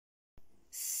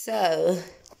So,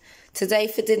 today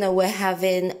for dinner we're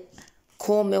having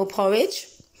cornmeal porridge,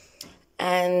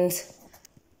 and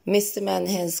Mr. Man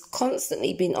has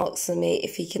constantly been asking me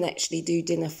if he can actually do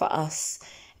dinner for us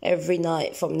every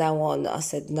night from now on. I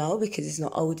said no, because he's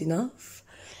not old enough,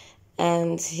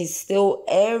 and he's still,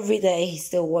 every day he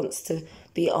still wants to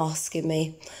be asking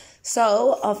me.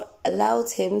 So I've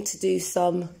allowed him to do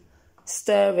some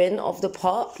stirring of the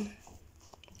pot.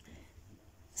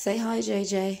 Say hi,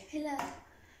 JJ. Hello.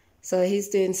 So he's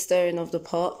doing stirring of the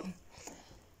pot.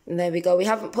 And there we go. We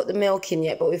haven't put the milk in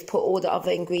yet, but we've put all the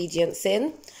other ingredients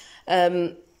in.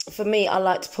 For me, I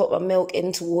like to put my milk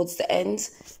in towards the end.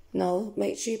 No,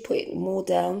 make sure you put it more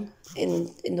down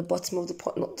in the bottom of the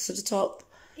pot, not to the top.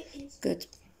 It is. Good.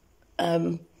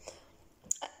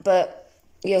 But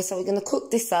yeah, so we're going to cook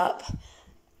this up,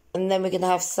 and then we're going to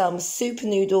have some super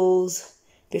noodles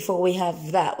before we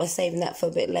have that. We're saving that for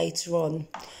a bit later on.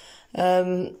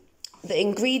 The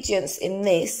ingredients in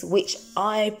this, which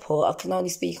I can only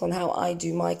speak on how I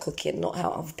do my cooking, not how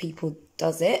other people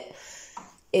does it,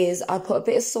 is I put a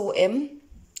bit of salt in.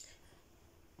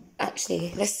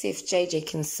 Actually, let's see if JJ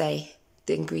can say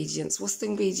the ingredients. What's the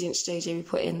ingredients, JJ, we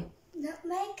put in?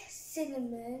 Nutmeg,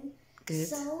 cinnamon, good.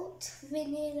 Salt,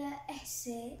 vanilla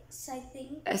essence, I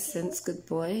think. Essence, good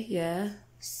boy, yeah.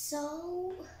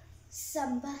 Salt,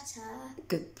 some butter.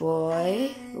 Good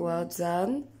boy, well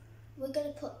done. We're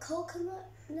going to put coconut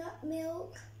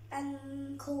milk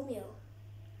and cornmeal.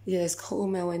 Yeah, there's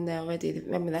cornmeal in there already.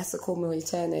 Remember, that's the cornmeal you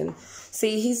turn in.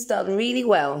 See, he's done really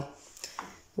well.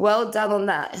 Well done on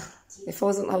that. If I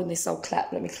wasn't holding this, I'll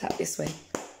clap. Let me clap this way.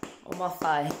 On my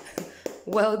thigh.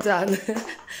 Well done.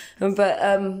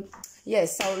 But, yeah,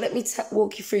 so let me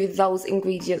walk you through those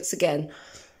ingredients again.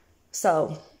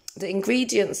 So, the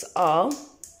ingredients are...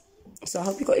 So, I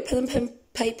hope you got your pen and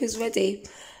papers ready.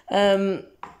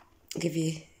 I'll give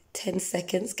you 10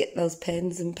 seconds. Get those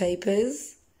pens and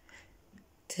papers.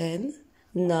 10,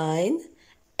 9,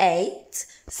 8,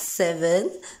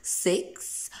 7,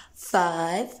 6,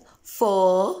 5,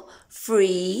 4,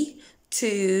 3,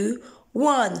 2,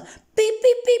 1. Beep,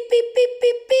 beep, beep, beep, beep,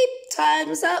 beep, beep.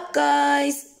 Time's up,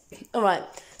 guys. All right.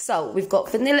 So we've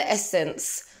got vanilla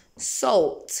essence,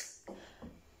 salt,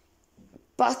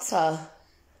 butter,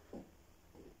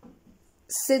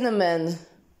 cinnamon,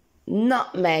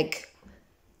 nutmeg,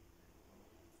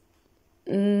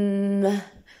 and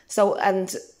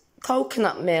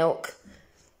coconut milk,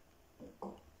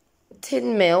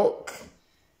 tin milk,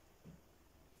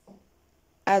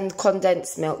 and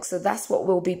condensed milk. So that's what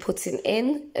we'll be putting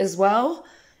in as well.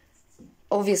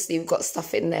 Obviously, we've got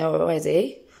stuff in there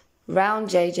already. Round,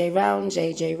 JJ, round,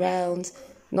 JJ, round.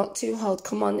 Not too hard.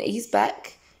 Come on, ease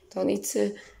back. Don't need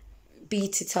to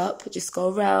beat it up. Just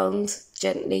go round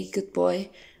gently. Good boy.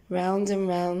 Round and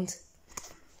round.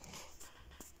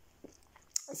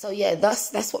 So yeah,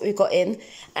 that's what we've got in.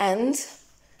 And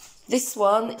this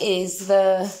one is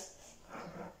the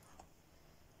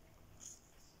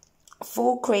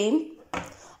full cream.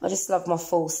 I just love my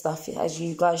full stuff, as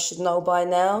you guys should know by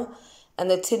now.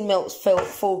 And the tin milk's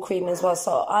full cream as well.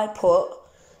 So I put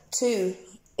 2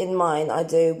 in mine, I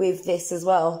do, with this as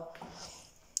well.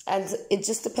 And it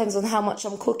just depends on how much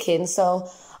I'm cooking. So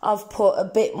I've put a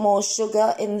bit more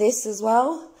sugar in this as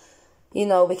well. You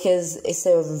know, because it's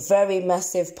a very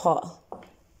massive pot.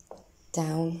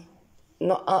 Down,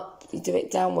 not up. You do it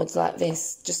downwards like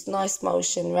this. Just nice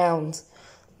motion round,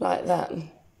 like that.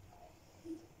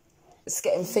 It's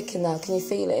getting thicker now. Can you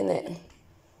feel it, innit?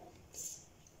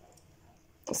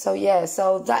 So, yeah.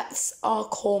 So, that's our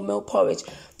cornmeal porridge.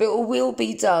 But it will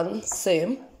be done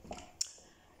soon.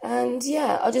 And,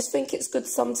 yeah, I just think it's good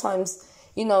sometimes,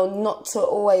 you know, not to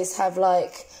always have,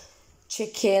 like,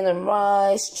 chicken and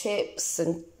rice, chips,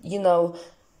 and, you know,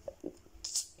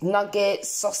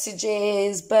 nuggets,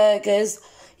 sausages, burgers.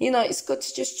 You know, it's good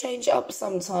to just change it up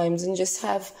sometimes and just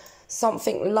have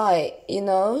something light, you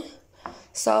know.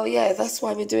 So, yeah, that's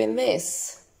why we're doing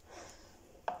this.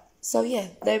 So, yeah,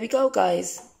 there we go,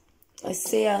 guys. I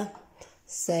see ya.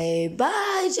 Say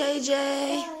bye, JJ.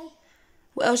 Bye.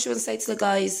 What else you want to say to the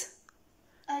guys?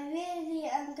 I really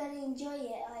am going to enjoy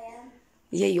it, I am.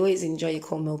 Yeah, you always enjoy your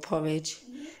cornmeal porridge.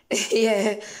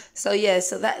 Yeah.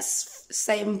 So that's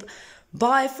saying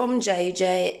bye from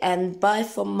JJ and bye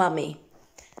from Mummy.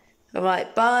 All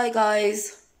right, bye,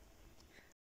 guys.